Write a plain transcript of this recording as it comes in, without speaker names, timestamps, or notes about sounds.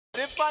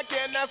if I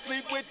cannot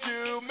sleep with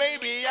you,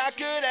 maybe I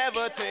could have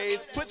a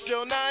taste. Put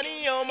your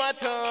 90 on my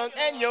tongue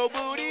and your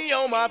booty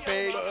on my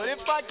face. But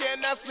if I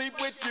cannot sleep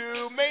with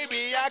you,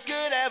 maybe I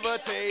could have a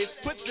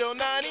taste. Put your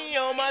 90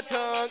 on my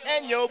tongue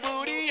and your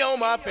booty on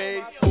my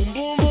face. Boom,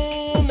 boom,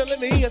 boom, now let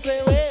me hear you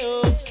say,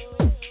 well.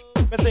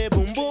 Me say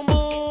boom, boom,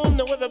 boom,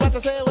 now everybody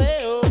say,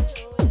 well.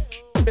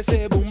 Me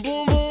say boom,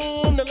 boom,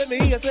 boom, now let me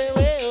hear you say,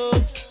 well.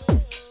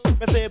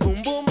 Me say boom,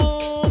 boom,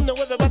 boom, now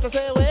everybody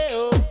say,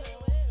 well.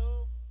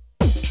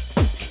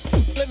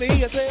 Let me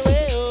hear you say,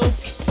 well.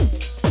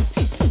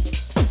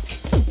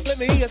 Let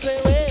me hear you say,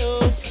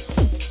 well.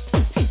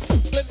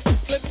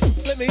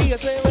 Let me hear you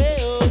say,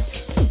 well.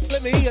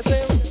 Let me hear you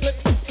say,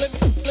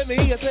 let me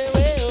hear you say,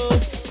 well.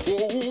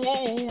 Whoa,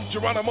 whoa,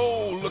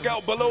 Geronimo, look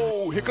out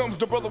below. Here comes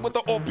the brother with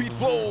the offbeat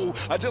flow.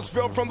 I just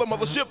fell from the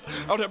mothership.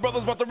 Out here,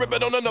 brothers about to rip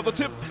it on another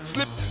tip.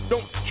 Slip,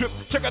 don't trip,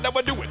 check out how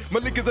I do it.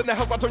 Malik is in the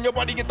house, I turn your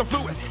body into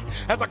fluid.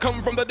 As I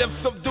come from the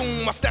depths of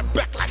doom, I step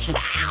back like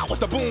wow with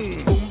the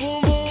boom. Boom,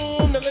 boom,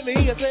 boom, now let me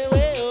hear you say,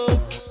 well.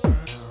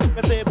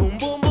 Me say boom,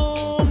 boom,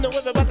 boom, now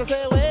everybody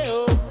say,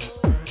 well.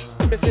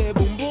 Me say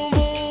boom, boom,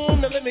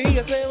 boom, now let me hear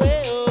you say,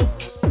 well.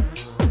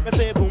 Me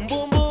say boom,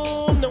 boom,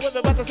 boom, now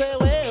everybody say,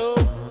 well.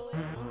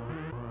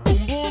 Boom,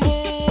 boom,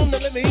 boom, now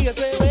let me hear you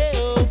say,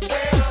 well.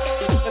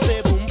 Me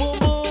say boom, boom,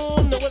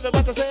 boom, now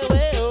everybody say,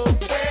 well.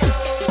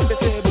 Me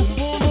say boom,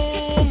 boom,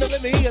 boom, now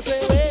let me hear you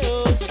say,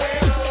 well.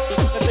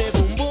 Me say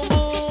boom, boom,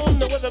 boom,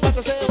 now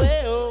everybody say,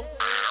 well.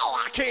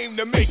 Ow, I came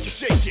to make you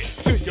shake it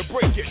till you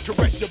break it.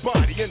 Caress your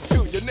body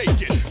until you're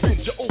naked.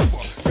 Bend you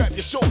over, grab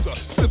your shoulder,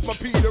 slip my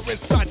Peter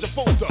inside your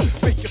folder.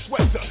 Make you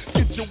sweater,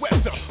 get you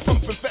wetter,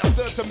 pumping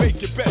faster to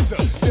make it better.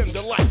 Dim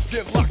the lights,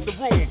 then lock the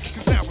room,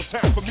 cause now it's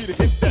time for me to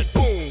hit that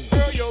boom.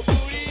 Girl, your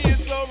booty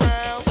is so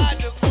round, I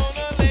just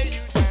wanna lay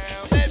you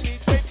down. Let me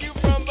take you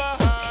from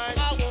behind,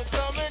 I won't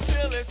come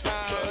until it's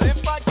time. But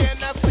if I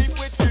cannot sleep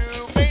with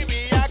you,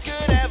 maybe I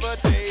could have a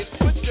taste.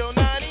 Put your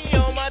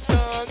 90 on my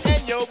tongue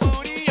and your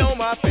booty on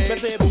my face. Me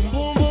say boom,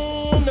 boom,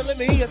 boom, now let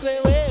me hear you say,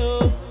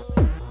 well.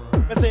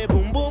 Me say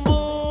boom, boom,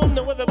 boom,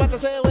 now everybody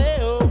say,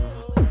 well.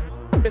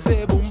 Me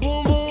say boom,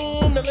 boom,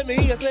 boom, now let me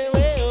hear you say,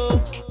 well.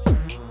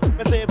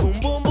 Me say boom,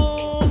 boom,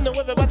 boom, now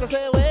everybody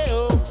say,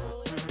 well.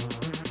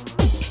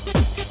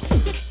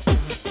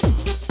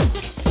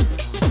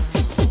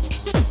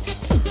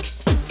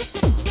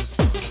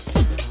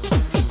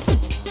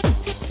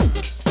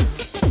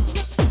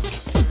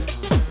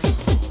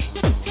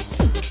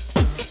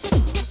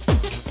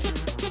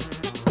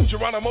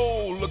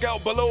 Geronimo, look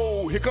out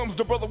below. Here comes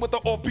the brother with the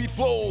offbeat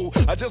flow.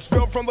 I just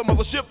fell from the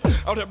mothership.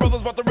 Out here,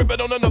 brothers about to rip it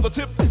on another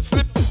tip.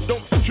 Slip,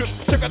 don't trip,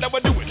 check out how I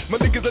do it.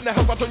 Malik is in the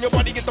house, I turn your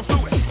body into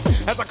fluid.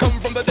 As I come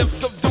from the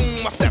depths of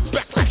doom, I step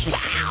back like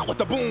wow with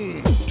the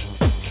boom.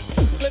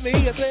 Let me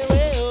hear you say,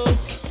 well.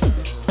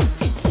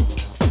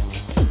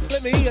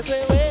 Let me hear you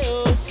say,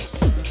 well.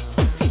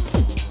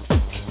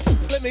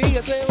 Let me hear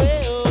you say,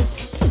 well.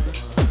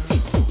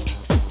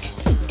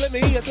 Let me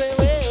hear you say,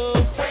 well.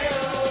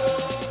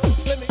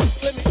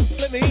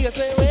 Let me hear you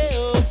say,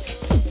 well.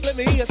 Let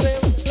me hear you say,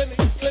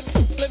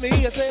 let me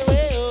hear you say,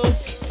 well.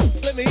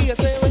 Let me hear you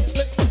say,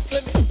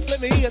 let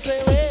me hear you say,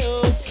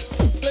 well.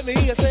 Let me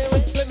hear you say,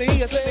 let me hear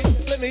you say,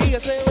 let me hear you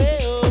say,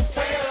 well.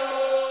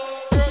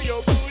 Girl,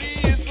 your booty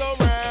is so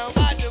round,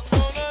 I just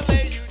wanna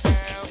lay you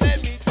down.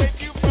 Let me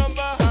take you from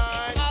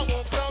behind, I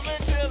won't come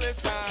until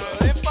it's time.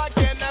 But if I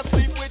cannot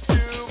sleep with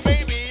you,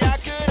 maybe I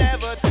could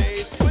have a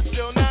taste. Put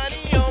your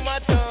 90 on my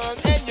tongue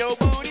and your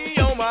booty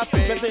on my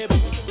face. Me say,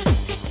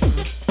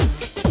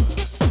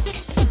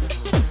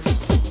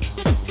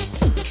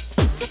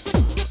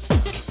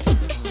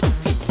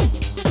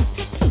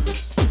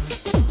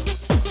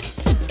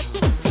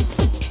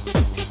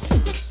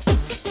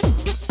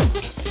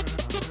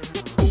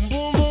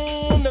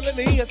 let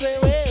me hear you say,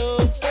 well.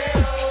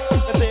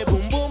 I say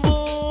boom, boom,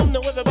 boom, now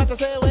everybody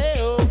say,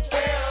 well.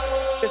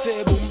 I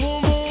say boom,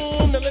 boom,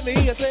 boom, now let me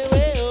hear you say,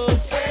 well.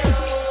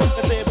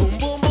 I say boom,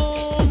 boom,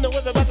 boom, now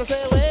everybody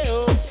say,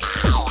 well.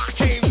 Ow, I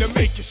came to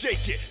make you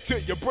shake it till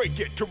you break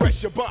it.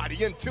 Caress your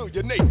body until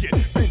you're naked.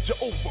 Bend you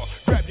over,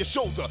 grab your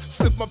shoulder,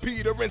 slip my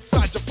Peter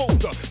inside your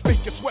folder.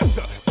 Make you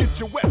sweater, get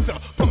you wetter,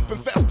 pumping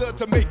faster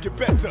to make it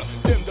better.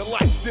 Dim the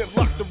lights, then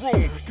lock the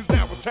room, cause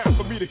now it's time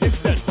for me to hit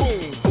that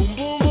boom.